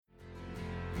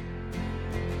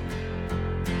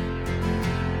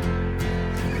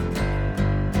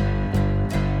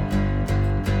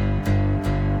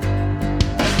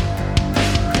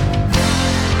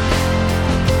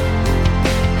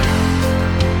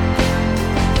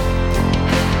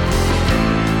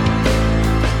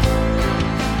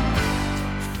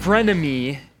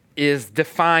frenemy is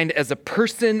defined as a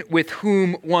person with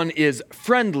whom one is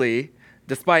friendly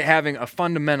despite having a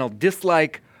fundamental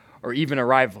dislike or even a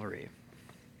rivalry.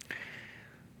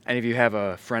 Any of you have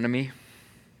a frenemy?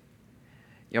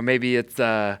 Maybe it's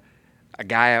a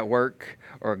guy at work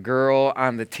or a girl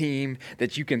on the team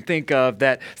that you can think of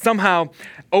that somehow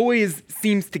always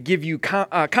seems to give you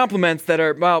compliments that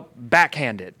are,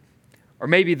 backhanded. Or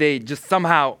maybe they just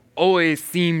somehow always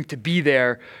seem to be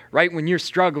there right when you're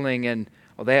struggling and,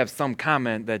 they have some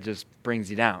comment that just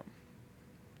brings you down.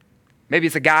 Maybe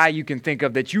it's a guy you can think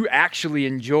of that you actually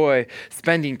enjoy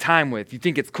spending time with. You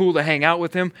think it's cool to hang out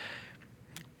with him.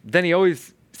 Then he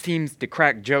always seems to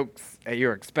crack jokes at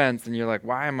your expense, and you're like,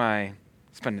 why am I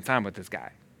spending time with this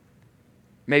guy?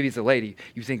 Maybe it's a lady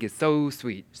you think is so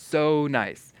sweet, so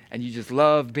nice, and you just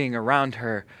love being around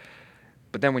her.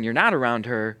 But then when you're not around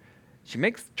her, she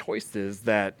makes choices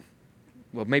that,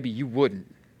 maybe you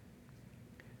wouldn't.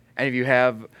 Any of you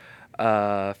have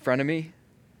a frenemy?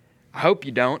 I hope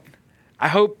you don't. I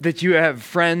hope that you have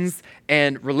friends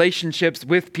and relationships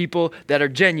with people that are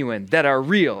genuine, that are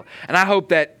real. And I hope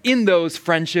that in those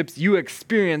friendships, you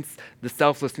experience the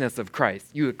selflessness of Christ.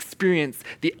 You experience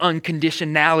the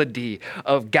unconditionality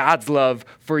of God's love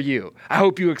for you. I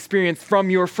hope you experience from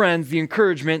your friends the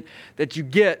encouragement that you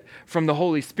get from the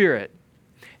Holy Spirit.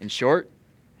 In short,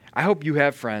 I hope you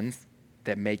have friends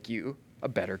that make you a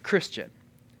better Christian.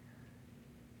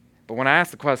 But when I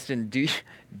asked the question,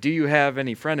 do you have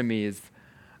any frenemies,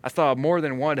 I saw more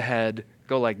than one head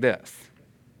go like this.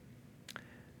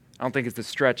 I don't think it's a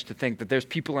stretch to think that there's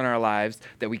people in our lives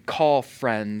that we call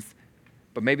friends,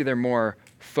 but maybe they're more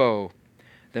foe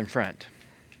than friend.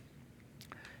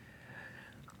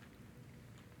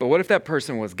 But what if that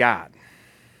person was God?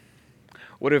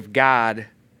 What if God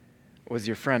was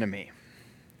your frenemy?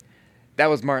 That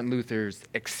was Martin Luther's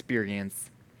experience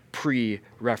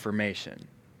pre-Reformation.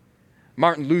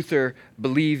 Martin Luther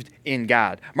believed in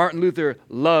God. Martin Luther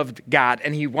loved God,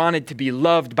 and he wanted to be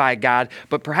loved by God,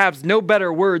 but perhaps no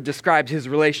better word described his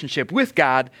relationship with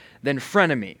God than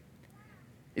frenemy.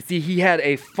 You see, he had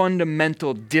a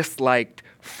fundamental dislike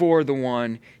for the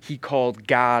one he called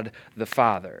God the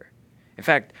Father. In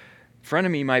fact,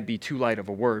 frenemy might be too light of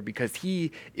a word because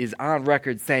he is on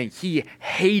record saying he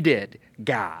hated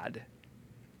God.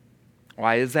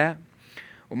 Why is that?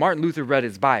 Well, Martin Luther read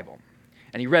his Bible.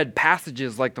 And he read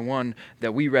passages like the one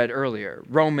that we read earlier,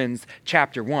 Romans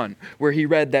chapter 1, where he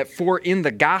read that for in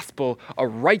the gospel, the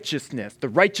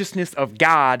righteousness of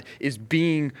God is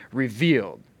being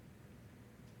revealed.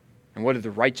 And what did the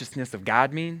righteousness of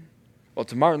God mean? Well,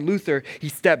 to Martin Luther, he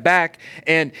stepped back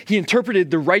and he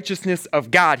interpreted the righteousness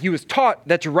of God. He was taught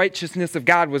that the righteousness of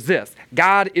God was this: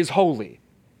 God is holy.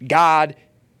 God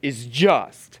is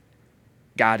just.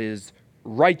 God is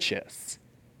righteous.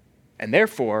 And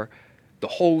therefore, the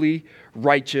holy,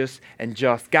 righteous, and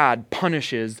just God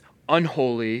punishes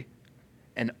unholy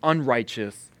and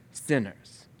unrighteous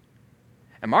sinners.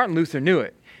 And Martin Luther knew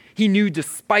it. He knew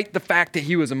despite the fact that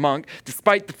he was a monk,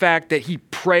 despite the fact that he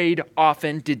prayed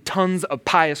often, did tons of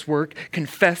pious work,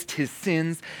 confessed his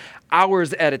sins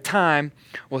hours at a time,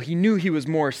 he knew he was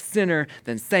more sinner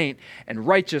than saint, and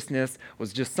righteousness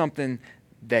was just something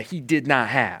that he did not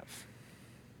have.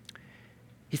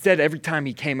 He said every time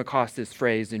he came across this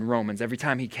phrase in Romans, every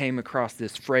time he came across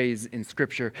this phrase in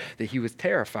Scripture, that he was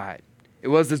terrified. It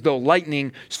was as though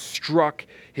lightning struck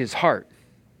his heart.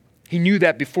 He knew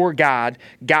that before God,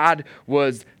 God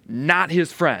was not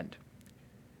his friend,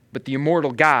 but the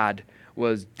immortal God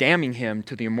was damning him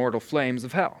to the immortal flames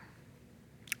of hell.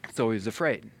 So he was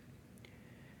afraid.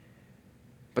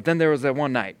 But then there was that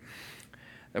one night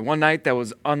that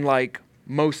was unlike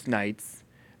most nights,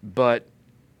 but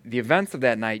the events of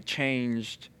that night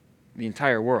changed the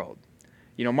entire world.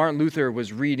 Martin Luther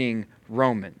was reading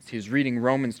Romans. He was reading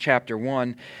Romans chapter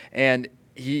 1, and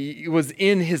he was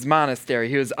in his monastery.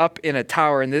 He was up in a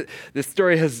tower, and this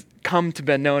story has come to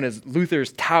be known as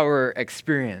Luther's tower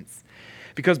experience.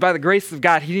 Because by the grace of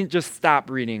God, he didn't just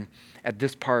stop reading at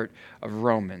this part of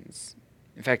Romans.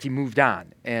 In fact, he moved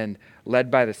on, and led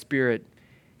by the Spirit,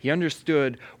 he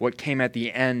understood what came at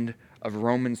the end of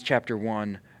Romans chapter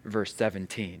 1, verse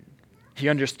 17. He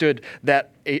understood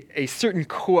that a certain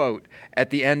quote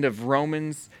at the end of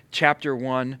Romans chapter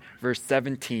 1, verse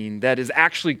 17, that is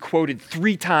actually quoted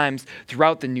 3 times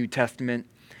throughout the New Testament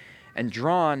and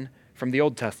drawn from the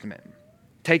Old Testament,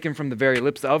 taken from the very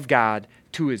lips of God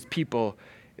to his people,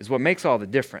 is what makes all the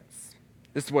difference.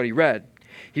 This is what he read.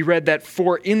 He read that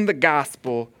for in the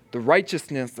gospel, the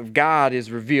righteousness of God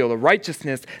is revealed, a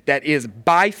righteousness that is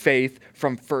by faith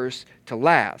from first to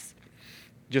last.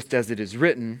 Just as it is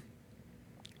written,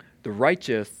 the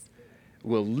righteous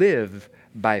will live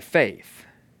by faith.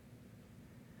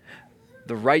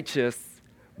 The righteous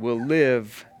will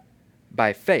live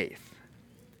by faith.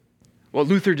 What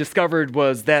Luther discovered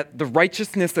was that the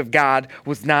righteousness of God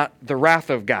was not the wrath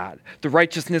of God. The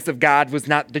righteousness of God was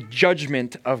not the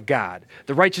judgment of God.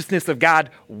 The righteousness of God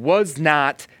was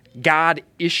not God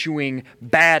issuing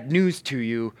bad news to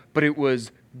you, but it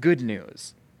was good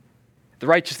news. The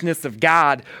righteousness of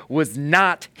God was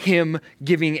not him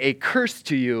giving a curse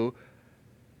to you,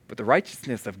 but the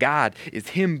righteousness of God is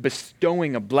him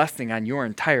bestowing a blessing on your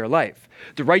entire life.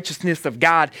 The righteousness of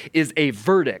God is a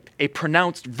verdict, a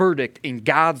pronounced verdict in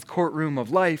God's courtroom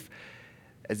of life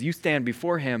as you stand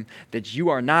before him that you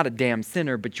are not a damned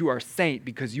sinner, but you are a saint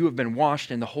because you have been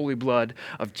washed in the holy blood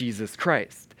of Jesus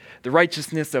Christ. The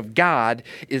righteousness of God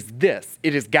is this.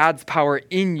 It is God's power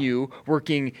in you,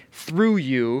 working through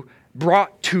you,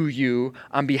 brought to you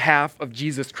on behalf of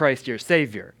Jesus Christ, your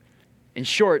Savior. In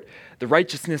short, the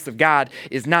righteousness of God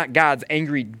is not God's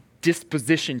angry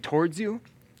disposition towards you.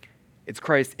 It's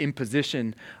Christ's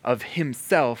imposition of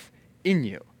himself in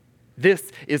you.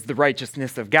 This is the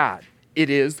righteousness of God. It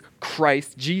is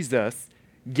Christ Jesus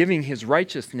giving his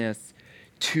righteousness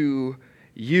to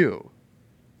you.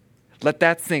 Let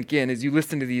that sink in as you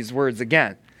listen to these words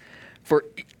again. For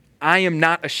I am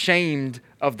not ashamed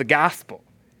of the gospel,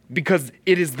 because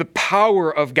it is the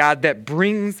power of God that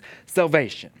brings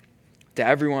salvation to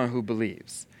everyone who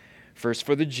believes, first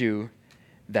for the Jew,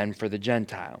 then for the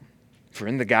Gentile. For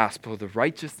in the gospel, the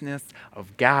righteousness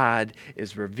of God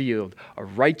is revealed, a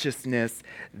righteousness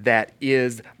that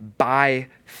is by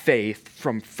faith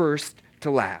from first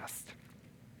to last.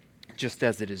 Just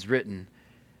as it is written,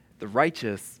 the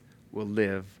righteous will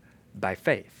live by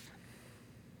faith.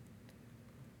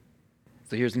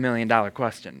 So here's a $1 million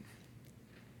question.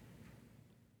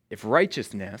 If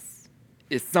righteousness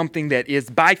is something that is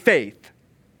by faith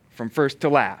from first to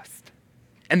last,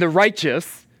 and the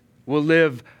righteous will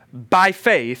live by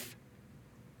faith,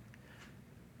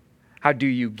 how do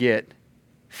you get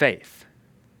faith?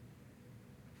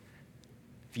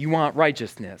 If you want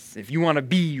righteousness, if you want to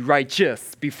be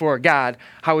righteous before God,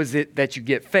 how is it that you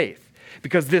get faith?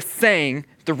 Because this saying,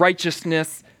 the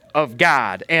righteousness of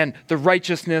God, and the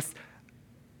righteousness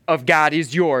of God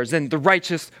is yours, and the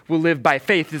righteous will live by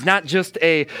faith, is not just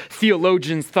a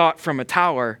theologian's thought from a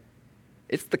tower.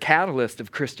 It's the catalyst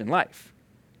of Christian life.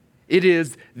 It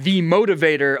is the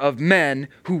motivator of men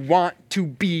who want to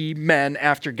be men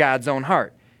after God's own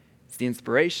heart. It's the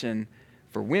inspiration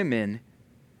for women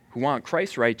who want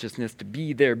Christ's righteousness to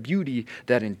be their beauty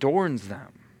that adorns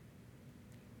them.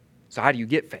 So how do you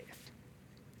get faith?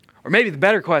 Or maybe the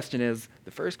better question is,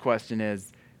 the first question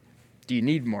is, do you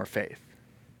need more faith?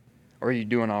 Or are you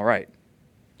doing all right?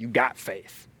 You got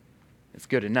faith. It's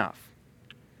good enough.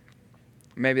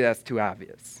 Maybe that's too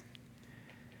obvious.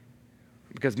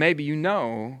 Because maybe you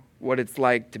know what it's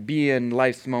like to be in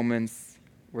life's moments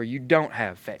where you don't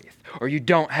have faith, or you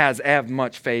don't have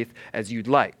much faith as you'd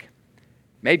like.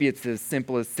 Maybe it's as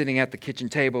simple as sitting at the kitchen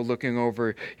table looking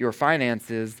over your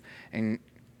finances and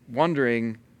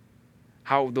wondering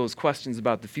how those questions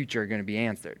about the future are going to be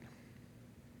answered.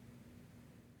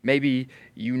 Maybe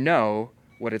you know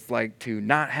what it's like to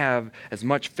not have as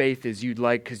much faith as you'd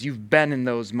like because you've been in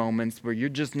those moments where you're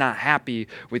just not happy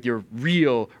with your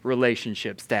real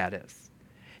relationship status.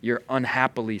 You're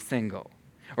unhappily single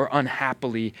or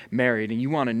unhappily married, and you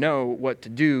want to know what to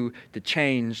do to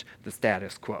change the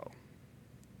status quo.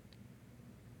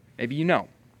 Maybe you know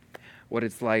what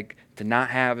it's like to not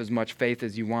have as much faith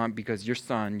as you want because your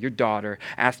son, your daughter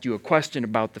asked you a question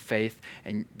about the faith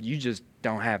and you just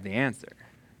don't have the answer.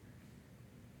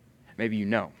 Maybe you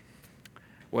know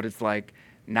what it's like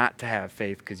not to have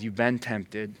faith because you've been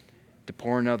tempted to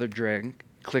pour another drink,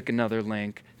 click another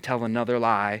link, tell another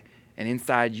lie, and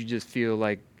inside you just feel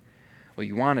like, well,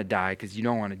 you want to die because you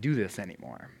don't want to do this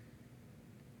anymore.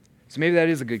 So maybe that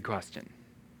is a good question.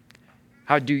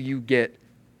 How do you get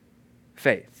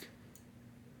faith?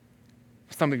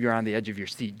 Some of you are on the edge of your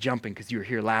seat jumping because you were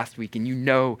here last week and you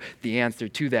know the answer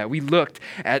to that. We looked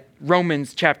at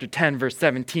Romans chapter 10, verse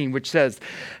 17, which says,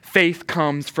 faith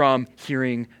comes from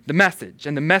hearing the message,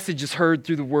 and the message is heard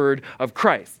through the word of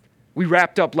Christ. We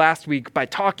wrapped up last week by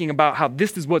talking about how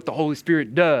this is what the Holy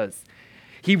Spirit does.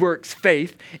 He works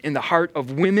faith in the heart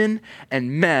of women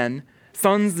and men,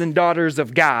 sons and daughters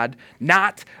of God,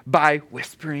 not by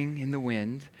whispering in the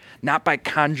wind, not by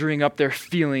conjuring up their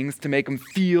feelings to make them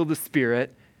feel the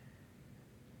Spirit,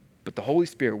 but the Holy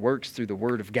Spirit works through the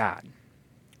Word of God.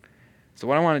 So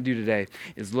what I want to do today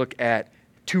is look at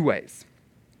two ways,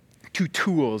 two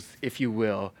tools, if you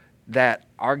will, that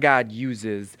our God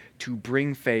uses to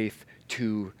bring faith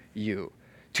to you.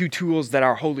 two tools that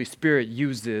our Holy Spirit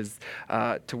uses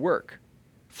to work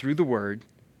through the Word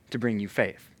to bring you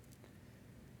faith.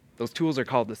 Those tools are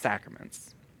called the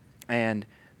sacraments. And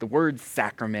the word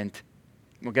sacrament,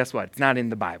 well, guess what? It's not in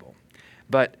the Bible.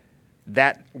 But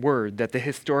that word that the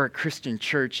historic Christian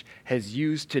church has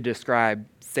used to describe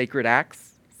sacred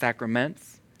acts,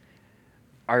 sacraments,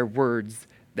 are words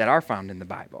that are found in the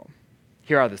Bible.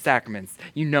 Here are the sacraments.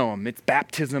 You know them. It's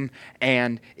baptism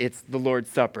and it's the Lord's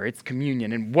Supper. It's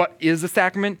communion. And what is a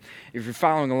sacrament? If you're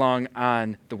following along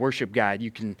on the worship guide, you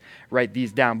can write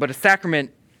these down. But a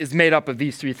sacrament is made up of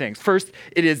these three things. First,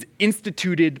 it is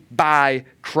instituted by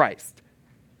Christ.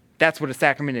 That's what a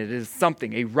sacrament is. It is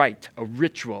something, a rite, a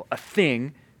ritual, a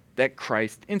thing that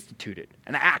Christ instituted,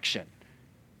 an action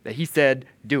that he said,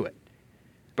 do it.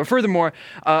 But furthermore,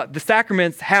 the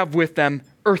sacraments have with them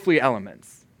earthly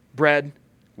elements, bread,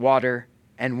 water,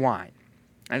 and wine.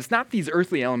 And it's not these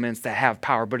earthly elements that have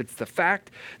power, but it's the fact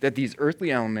that these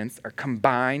earthly elements are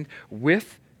combined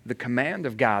with the command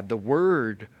of God, the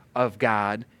word of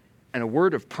God, and a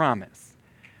word of promise,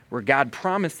 where God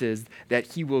promises that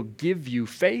he will give you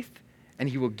faith and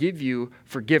he will give you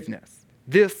forgiveness.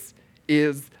 This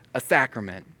is a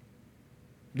sacrament.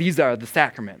 These are the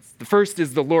sacraments. The first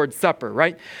is the Lord's Supper,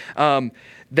 right?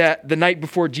 That the night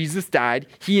before Jesus died,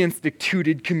 he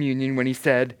instituted communion when he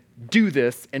said, do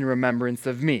this in remembrance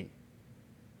of me.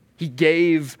 He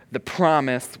gave the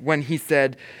promise when he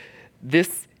said,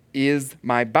 this is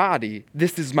my body,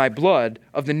 this is my blood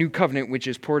of the new covenant which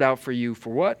is poured out for you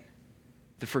for what?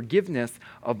 The forgiveness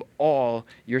of all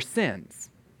your sins.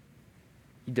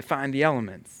 He defined the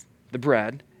elements, the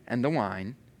bread and the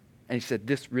wine, and he said,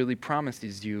 this really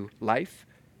promises you life,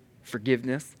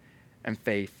 forgiveness, and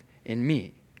faith in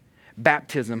me.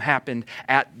 Baptism happened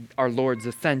at our Lord's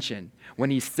ascension when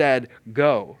he said,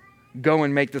 go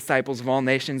and make disciples of all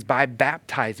nations by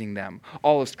baptizing them.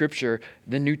 All of Scripture,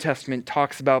 the New Testament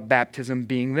talks about baptism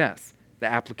being this, the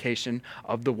application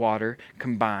of the water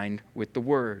combined with the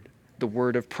word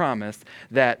of promise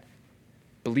that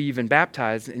believe and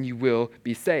baptize and you will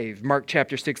be saved. Mark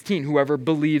chapter 16, whoever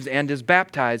believes and is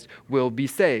baptized will be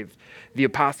saved. The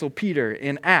Apostle Peter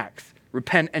in Acts,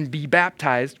 repent and be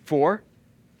baptized for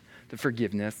the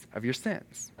forgiveness of your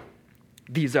sins.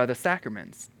 These are the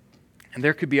sacraments. And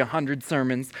there could be 100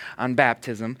 sermons on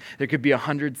baptism. There could be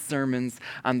 100 sermons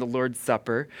on the Lord's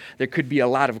Supper. There could be a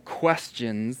lot of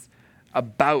questions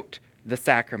about the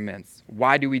sacraments.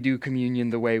 Why do we do communion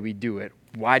the way we do it?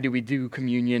 Why do we do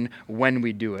communion when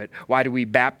we do it? Why do we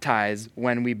baptize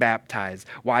when we baptize?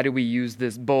 Why do we use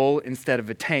this bowl instead of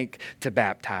a tank to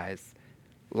baptize?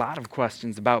 A lot of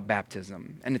questions about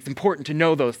baptism. And it's important to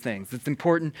know those things. It's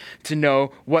important to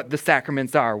know what the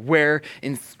sacraments are, where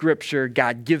in Scripture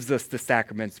God gives us the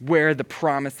sacraments, where the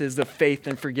promises of faith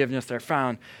and forgiveness are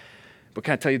found. But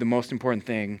can I tell you the most important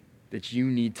thing that you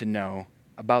need to know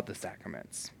about the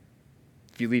sacraments?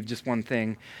 If you leave just one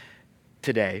thing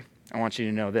today, I want you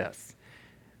to know this,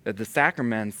 that the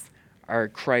sacraments are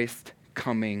Christ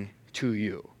coming to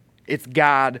you. It's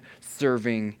God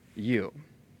serving you.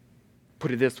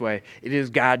 Put it this way, it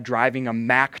is God driving a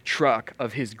Mack truck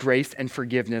of his grace and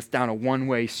forgiveness down a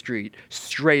one-way street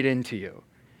straight into you.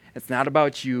 It's not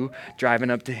about you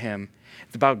driving up to him.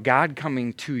 It's about God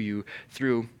coming to you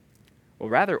through, well,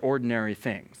 rather ordinary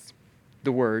things.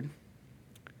 The word,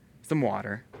 some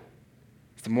water,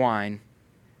 some wine,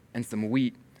 and some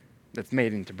wheat that's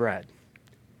made into bread.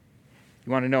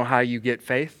 You want to know how you get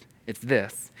faith? It's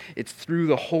this. It's through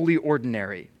the holy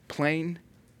ordinary, plain,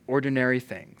 ordinary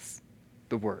things.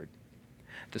 The word,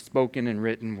 the spoken and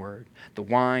written word, the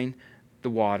wine, the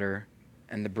water,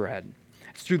 and the bread.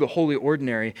 It's through the holy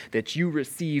ordinary that you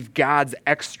receive God's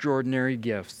extraordinary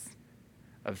gifts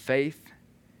of faith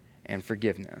and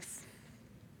forgiveness.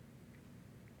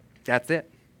 That's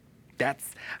it.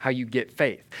 That's how you get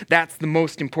faith. That's the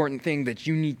most important thing that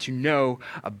you need to know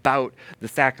about the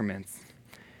sacraments.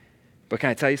 But can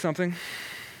I tell you something?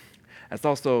 That's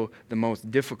also the most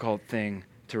difficult thing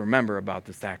to remember about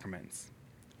the sacraments.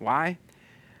 Why?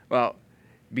 Well,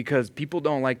 because people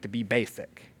don't like to be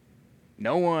basic.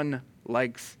 No one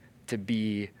likes to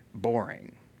be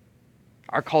boring.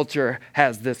 Our culture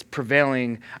has this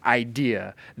prevailing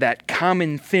idea that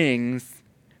common things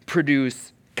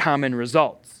produce common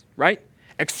results, right?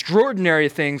 Extraordinary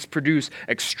things produce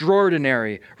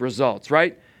extraordinary results,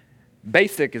 right?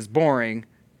 Basic is boring.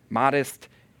 Modest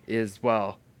is,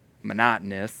 well,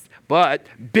 monotonous. But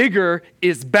bigger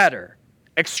is better.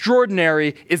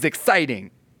 Extraordinary is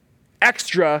exciting.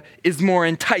 Extra is more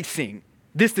enticing.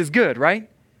 This is good, right?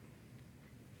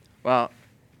 Well,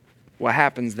 what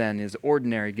happens then is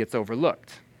ordinary gets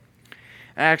overlooked.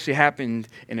 It actually happened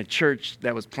in a church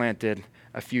that was planted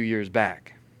a few years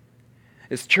back.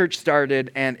 This church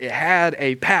started, and it had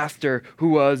a pastor who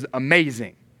was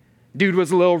amazing. Dude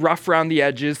was a little rough around the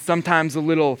edges, sometimes a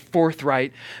little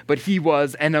forthright, but he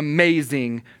was an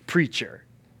amazing preacher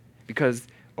because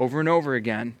over and over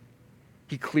again,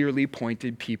 he clearly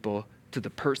pointed people to the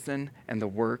person and the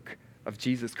work of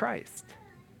Jesus Christ.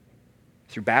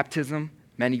 Through baptism,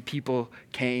 many people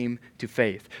came to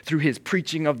faith. Through his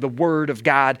preaching of the word of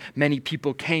God, many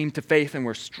people came to faith and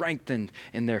were strengthened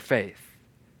in their faith.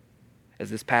 As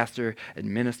this pastor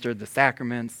administered the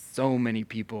sacraments, so many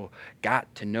people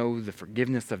got to know the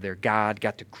forgiveness of their God,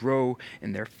 got to grow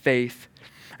in their faith.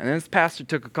 And then this pastor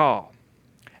took a call.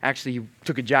 Actually, he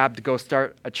took a job to go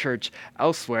start a church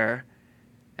elsewhere.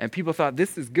 And people thought,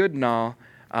 this is good and all,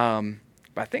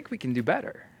 but I think we can do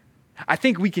better. I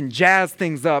think we can jazz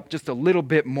things up just a little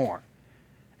bit more.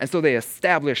 And so they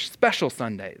established special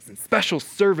Sundays and special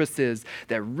services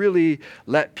that really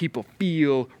let people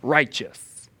feel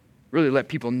righteous. Really let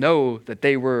people know that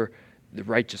they were the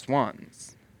righteous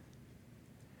ones.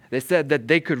 They said that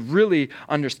they could really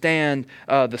understand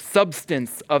the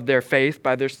substance of their faith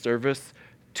by their service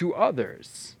to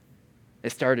others. They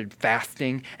started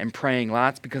fasting and praying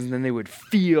lots because then they would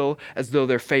feel as though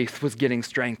their faith was getting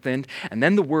strengthened. And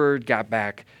then the word got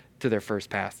back to their first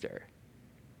pastor.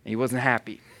 And he wasn't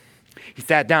happy. He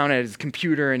sat down at his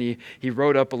computer and he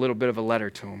wrote up a little bit of a letter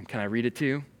to him. Can I read it to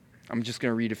you? I'm just going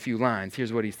to read a few lines.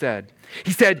 Here's what he said.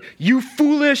 He said, "You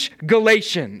foolish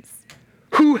Galatians,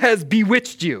 who has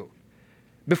bewitched you?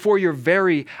 Before your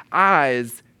very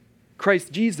eyes,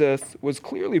 Christ Jesus was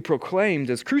clearly proclaimed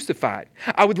as crucified.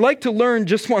 I would like to learn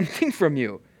just one thing from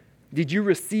you. Did you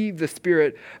receive the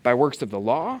Spirit by works of the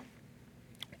law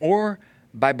or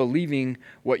by believing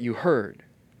what you heard?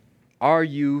 Are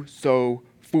you so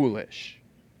foolish?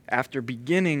 After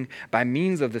beginning by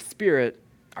means of the Spirit,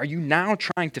 are you now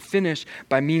trying to finish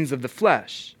by means of the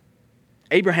flesh?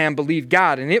 Abraham believed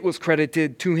God, and it was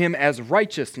credited to him as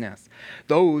righteousness.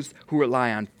 Those who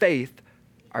rely on faith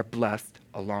are blessed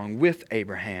along with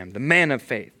Abraham, the man of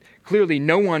faith. Clearly,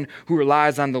 no one who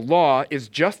relies on the law is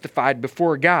justified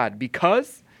before God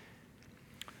because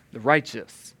the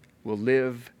righteous will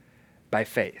live by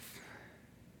faith."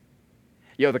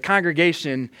 The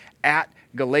congregation at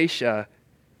Galatia,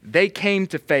 they came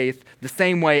to faith the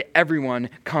same way everyone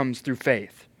comes through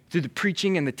faith, through the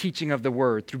preaching and the teaching of the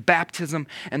word, through baptism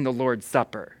and the Lord's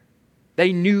Supper.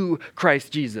 They knew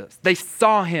Christ Jesus. They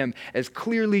saw him as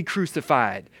clearly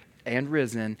crucified and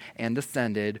risen and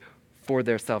ascended for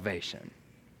their salvation.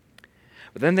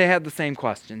 But then they had the same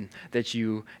question that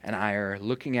you and I are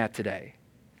looking at today.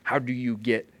 How do you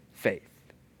get faith?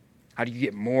 How do you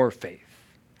get more faith?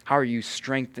 How are you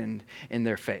strengthened in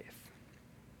their faith?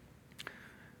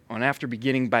 And after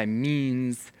beginning by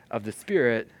means of the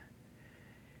Spirit,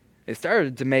 they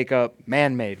started to make up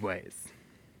man-made ways.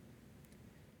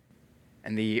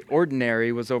 And the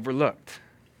ordinary was overlooked.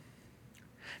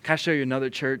 Can I show you another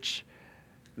church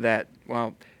that,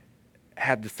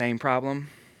 had the same problem?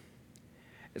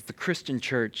 It's the Christian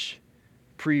church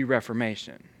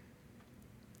pre-Reformation.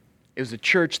 It was a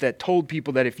church that told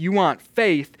people that if you want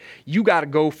faith, you got to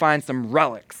go find some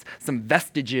relics, some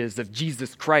vestiges of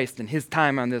Jesus Christ and his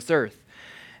time on this earth.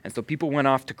 And so people went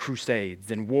off to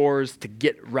crusades and wars to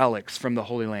get relics from the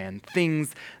Holy Land,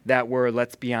 things that were,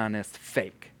 let's be honest,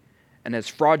 fake. And as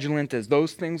fraudulent as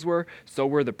those things were, so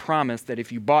were the promise that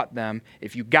if you bought them,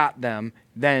 if you got them,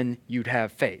 then you'd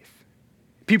have faith.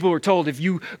 People were told if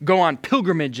you go on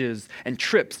pilgrimages and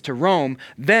trips to Rome,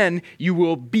 then you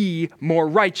will be more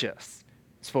righteous.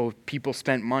 So people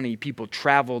spent money, people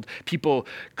traveled, people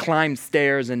climbed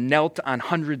stairs and knelt on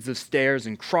hundreds of stairs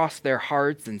and crossed their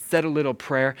hearts and said a little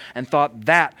prayer and thought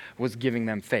that was giving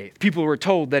them faith. People were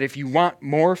told that if you want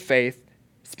more faith,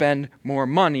 spend more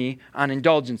money on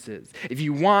indulgences. If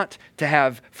you want to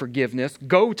have forgiveness,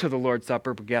 go to the Lord's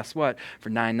Supper, but guess what? For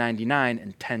 $9.99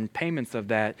 and 10 payments of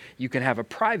that, you can have a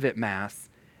private mass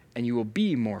and you will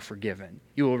be more forgiven.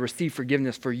 You will receive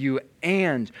forgiveness for you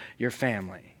and your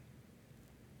family.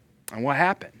 And what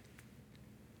happened?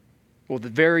 Well, the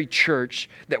very church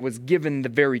that was given the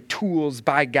very tools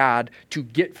by God to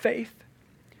get faith,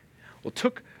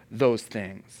 took those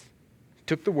things,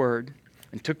 took the word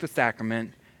and took the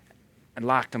sacrament and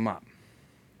locked them up.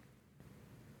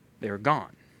 They were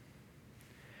gone.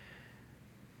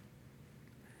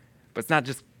 But it's not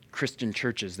just Christian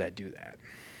churches that do that.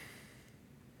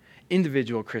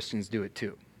 Individual Christians do it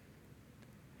too.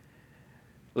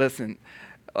 Listen,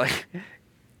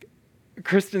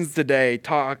 Christians today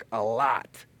talk a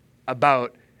lot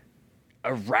about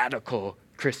a radical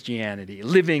Christianity,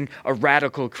 living a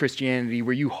radical Christianity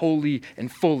where you wholly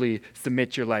and fully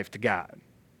submit your life to God.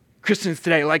 Christians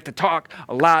today like to talk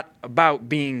a lot about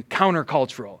being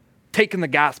countercultural, taking the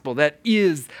gospel that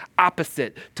is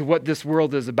opposite to what this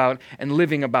world is about and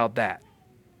living about that.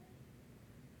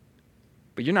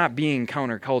 But you're not being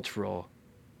countercultural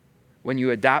when you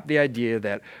adopt the idea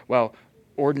that, well,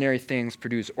 ordinary things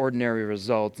produce ordinary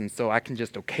results, and so I can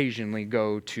just occasionally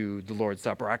go to the Lord's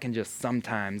Supper. I can just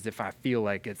sometimes, if I feel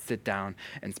like it, sit down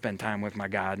and spend time with my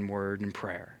God in word and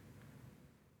prayer.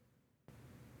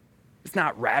 It's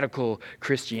not radical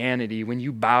Christianity when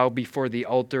you bow before the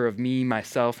altar of me,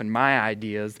 myself, and my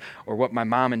ideas, or what my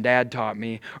mom and dad taught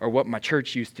me, or what my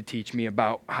church used to teach me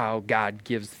about how God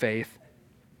gives faith.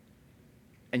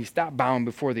 And you stop bowing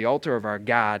before the altar of our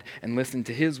God and listen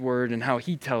to his word and how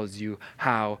he tells you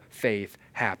how faith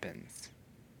happens.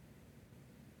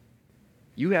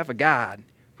 You have a God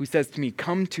who says to me,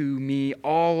 "Come to me,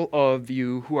 all of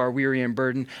you who are weary and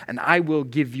burdened, and I will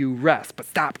give you rest." But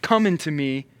stop coming to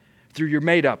me through your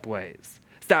made-up ways.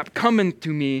 Stop coming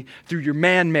to me through your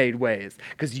man-made ways,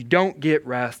 because you don't get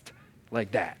rest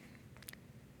like that.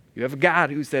 You have a God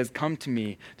who says, "Come to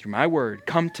me through my word,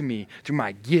 come to me through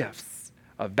my gifts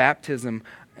of baptism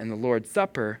and the Lord's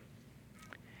Supper,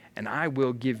 and I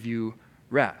will give you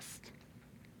rest."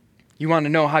 You want to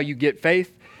know how you get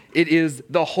faith? It is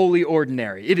the holy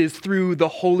ordinary. It is through the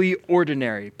holy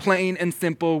ordinary, plain and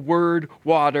simple word,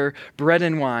 water, bread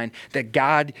and wine, that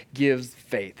God gives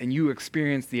faith. And you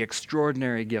experience the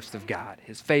extraordinary gifts of God,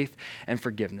 his faith and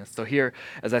forgiveness. So here,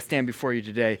 as I stand before you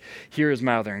today, here is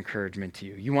my other encouragement to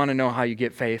you. You want to know how you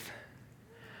get faith?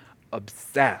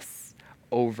 Obsess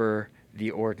over the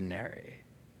ordinary.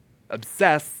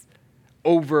 Obsess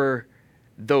over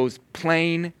those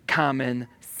plain, common,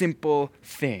 simple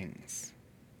things.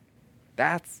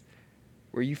 That's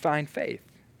where you find faith.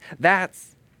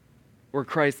 That's where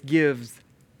Christ gives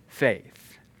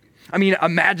faith. I mean,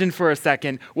 imagine for a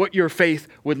second what your faith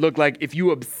would look like if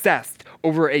you obsessed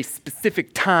over a specific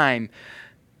time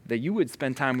that you would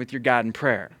spend time with your God in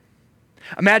prayer.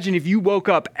 Imagine if you woke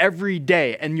up every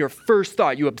day and your first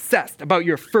thought, you obsessed about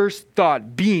your first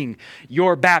thought being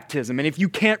your baptism. And if you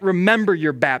can't remember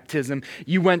your baptism,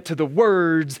 you went to the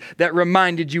words that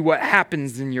reminded you what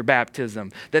happens in your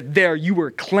baptism. That there you were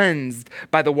cleansed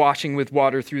by the washing with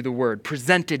water through the word,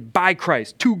 presented by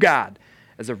Christ to God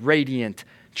as a radiant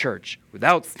church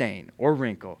without stain or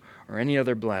wrinkle or any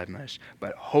other blemish,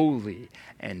 but holy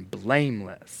and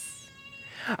blameless.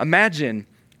 Imagine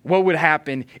what would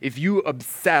happen if you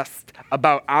obsessed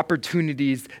about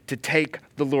opportunities to take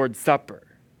the Lord's Supper.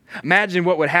 Imagine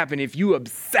what would happen if you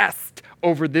obsessed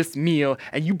over this meal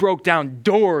and you broke down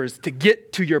doors to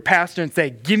get to your pastor and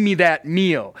say, "Give me that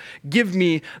meal. Give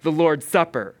me the Lord's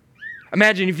Supper."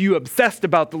 Imagine if you obsessed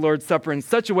about the Lord's Supper in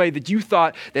such a way that you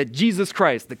thought that Jesus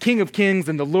Christ, the King of Kings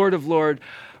and the Lord of Lords,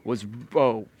 was,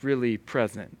 really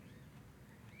present.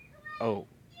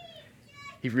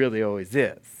 He really always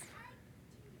is.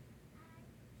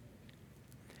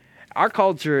 Our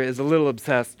culture is a little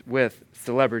obsessed with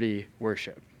celebrity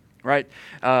worship, right?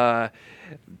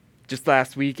 Just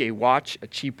last week, a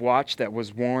cheap watch that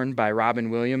was worn by Robin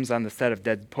Williams on the set of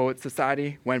Dead Poets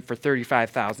Society went for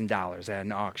 $35,000 at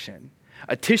an auction.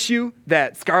 A tissue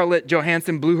that Scarlett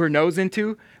Johansson blew her nose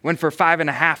into went for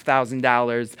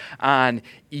 $5,500 on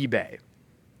eBay.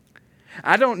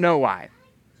 I don't know why.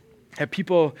 Have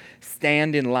people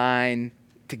stand in line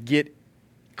to get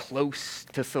close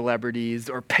to celebrities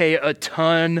or pay a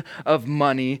ton of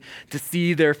money to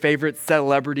see their favorite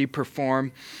celebrity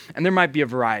perform? And there might be a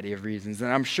variety of reasons,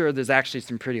 and I'm sure there's actually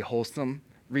some pretty wholesome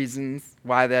reasons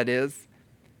why that is.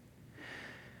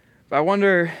 But I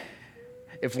wonder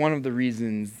if one of the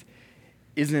reasons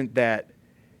isn't that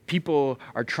people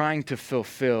are trying to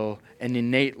fulfill an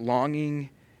innate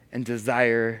longing and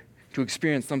desire to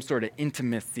experience some sort of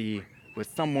intimacy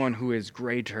with someone who is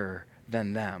greater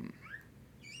than them.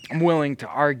 I'm willing to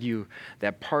argue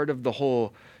that part of the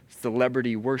whole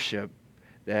celebrity worship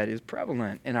that is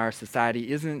prevalent in our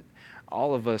society isn't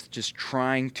all of us just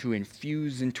trying to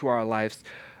infuse into our lives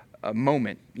a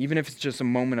moment, even if it's just a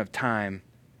moment of time,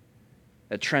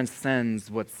 that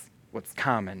transcends what's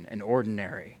common and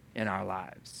ordinary in our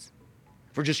lives.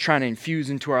 If we're just trying to infuse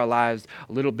into our lives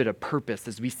a little bit of purpose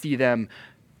as we see them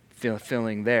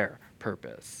fulfilling their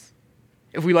purpose.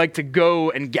 If we like to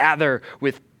go and gather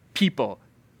with people,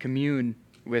 commune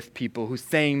with people who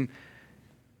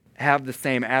have the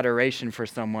same adoration for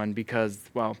someone because,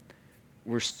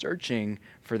 we're searching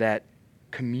for that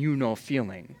communal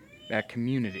feeling, that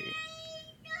community.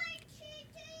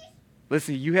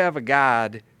 Listen, you have a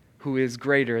God who is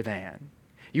greater than.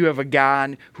 You have a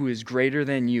God who is greater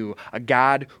than you, a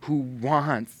God who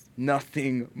wants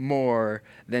nothing more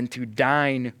than to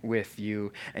dine with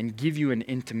you and give you an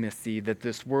intimacy that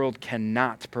this world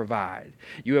cannot provide.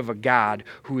 You have a God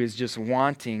who is just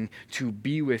wanting to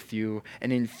be with you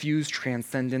and infuse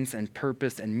transcendence and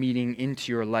purpose and meaning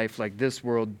into your life like this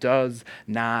world does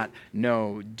not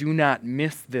know. Do not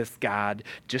miss this God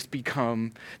just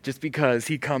because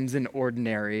he comes in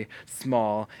ordinary,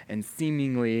 small, and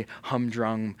seemingly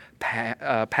humdrum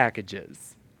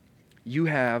packages. You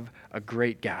have a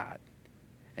great God,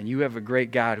 and you have a great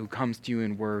God who comes to you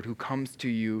in word, who comes to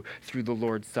you through the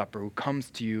Lord's Supper, who comes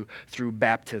to you through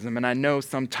baptism. And I know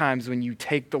sometimes when you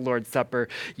take the Lord's Supper,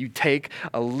 you take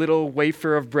a little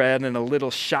wafer of bread and a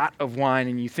little shot of wine,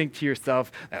 and you think to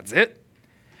yourself, that's it?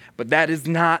 But that is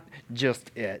not just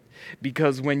it,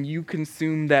 because when you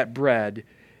consume that bread,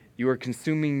 you are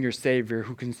consuming your Savior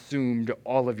who consumed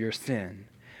all of your sin.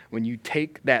 When you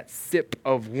take that sip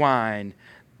of wine,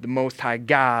 the Most High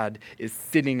God is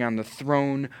sitting on the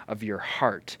throne of your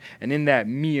heart. And in that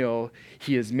meal,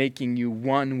 he is making you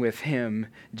one with him,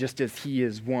 just as he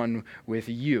is one with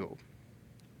you.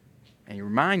 And he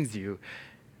reminds you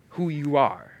who you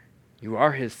are. You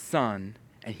are his son,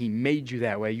 and he made you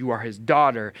that way. You are his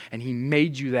daughter, and he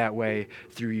made you that way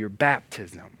through your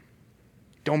baptism.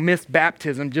 Don't miss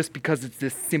baptism just because it's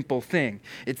this simple thing.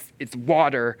 It's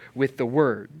water with the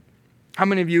word. How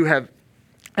many of you have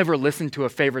ever listened to a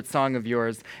favorite song of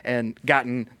yours and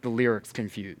gotten the lyrics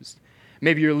confused?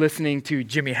 Maybe you're listening to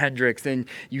Jimi Hendrix and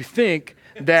you think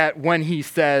that when he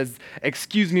says,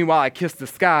 "Excuse me while I kiss the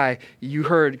sky," you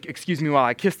heard, "Excuse me while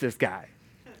I kiss this guy."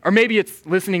 Or maybe it's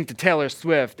listening to Taylor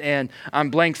Swift and on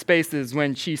blank spaces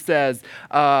when she says,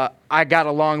 "I got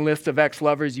a long list of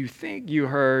ex-lovers," you think you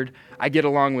heard, "I get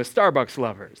along with Starbucks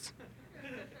lovers."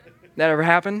 That ever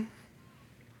happen?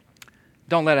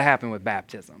 Don't let it happen with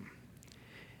baptism.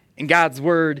 In God's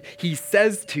word, he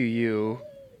says to you,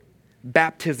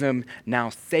 baptism now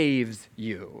saves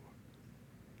you.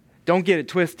 Don't get it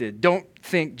twisted. Don't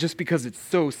think just because it's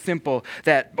so simple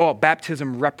that,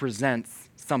 baptism represents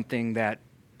something that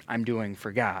I'm doing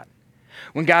for God.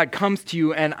 When God comes to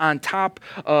you and on top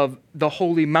of the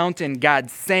holy mountain,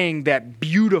 God sang that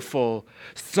beautiful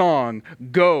song,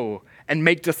 "Go and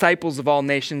make disciples of all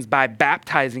nations by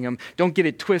baptizing them." Don't get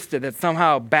it twisted that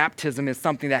somehow baptism is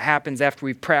something that happens after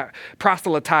we've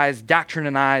proselytized,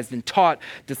 doctrinized, and taught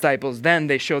disciples. Then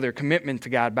they show their commitment to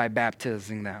God by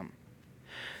baptizing them.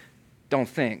 Don't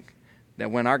think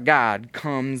that when our God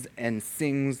comes and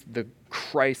sings the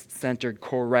Christ-centered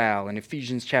chorale in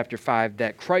Ephesians chapter 5,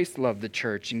 that Christ loved the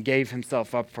church and gave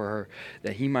himself up for her,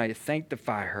 that he might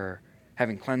sanctify her,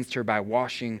 having cleansed her by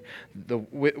washing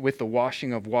with the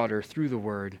washing of water through the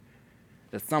word,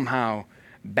 that somehow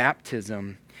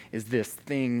baptism is this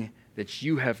thing that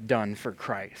you have done for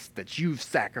Christ, that you've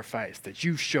sacrificed, that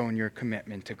you've shown your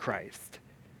commitment to Christ.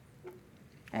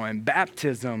 In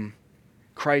baptism,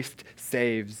 Christ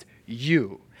saves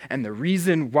you. And the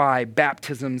reason why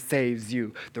baptism saves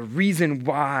you, the reason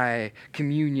why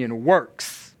communion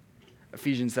works,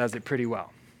 Ephesians says it pretty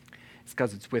well. It's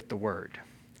because it's with the word.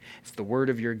 It's the word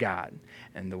of your God.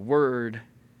 And the word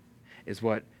is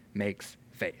what makes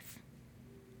faith.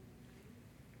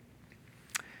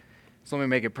 So let me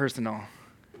make it personal.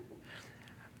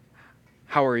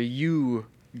 How are you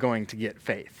going to get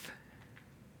faith?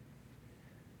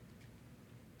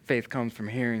 Faith comes from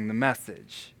hearing the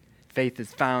message. Faith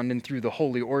is found in through the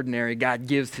holy ordinary. God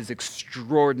gives his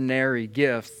extraordinary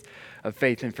gifts of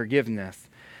faith and forgiveness.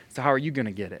 So how are you going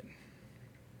to get it?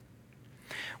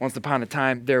 Once upon a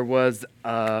time, there was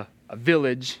a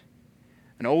village,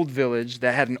 an old village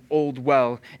that had an old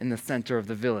well in the center of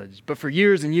the village. But for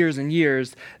years and years and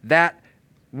years, that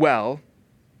well,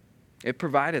 it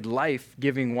provided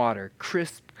life-giving water,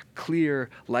 crisp, clear,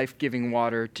 life-giving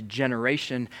water to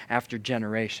generation after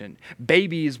generation.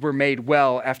 Babies were made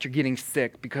well after getting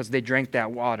sick because they drank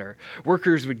that water.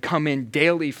 Workers would come in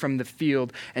daily from the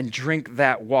field and drink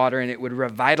that water, and it would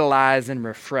revitalize and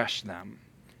refresh them.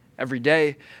 Every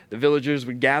day, the villagers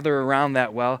would gather around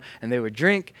that well, and they would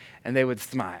drink, and they would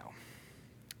smile.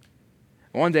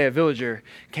 One day, a villager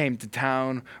came to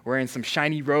town wearing some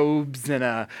shiny robes and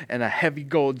a heavy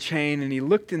gold chain, and he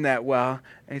looked in that well,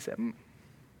 and he said,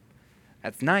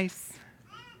 "That's nice,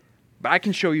 but I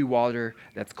can show you water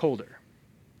that's colder."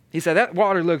 He said, "That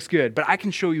water looks good, but I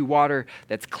can show you water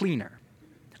that's cleaner.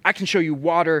 I can show you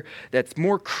water that's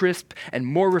more crisp and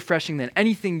more refreshing than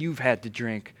anything you've had to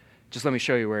drink. Just let me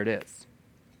show you where it is."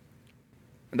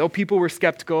 And though people were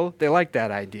skeptical, they liked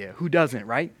that idea. Who doesn't,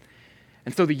 right?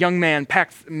 And so the young men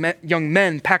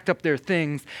packed up their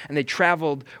things, and they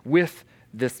traveled with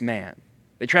this man.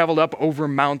 They traveled up over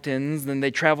mountains, then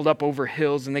they traveled up over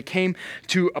hills, and they came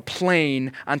to a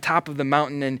plain on top of the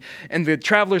mountain, and the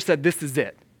traveler said, this is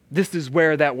it. This is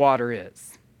where that water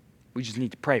is. We just need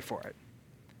to pray for it.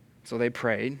 So they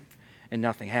prayed, and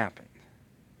nothing happened.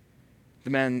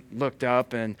 The men looked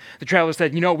up, and the traveler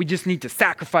said, we just need to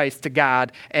sacrifice to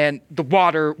God, and the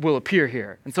water will appear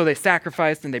here. And so they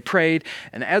sacrificed, and they prayed,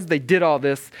 and as they did all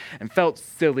this and felt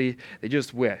silly, they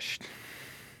just wished.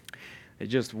 They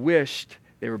just wished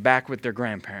they were back with their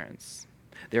grandparents.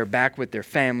 They were back with their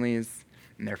families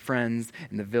and their friends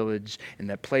in the village, in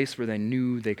that place where they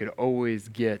knew they could always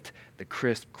get the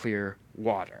crisp, clear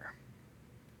water.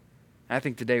 I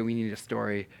think today we need a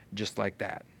story just like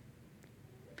that.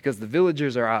 Because the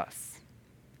villagers are us.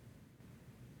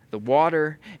 The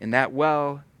water in that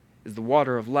well is the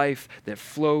water of life that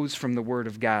flows from the Word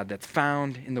of God, that's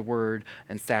found in the Word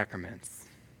and sacraments.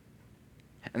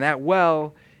 And that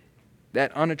well,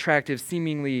 that unattractive,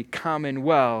 seemingly common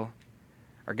well,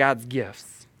 are God's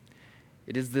gifts.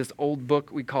 It is this old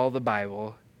book we call the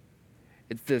Bible.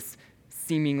 It's this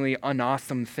seemingly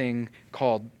unawesome thing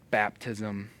called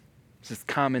baptism. It's this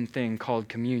common thing called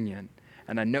communion.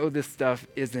 And I know this stuff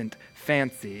isn't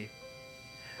fancy,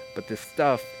 but this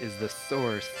stuff is the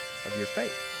source of your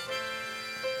faith.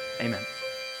 Amen.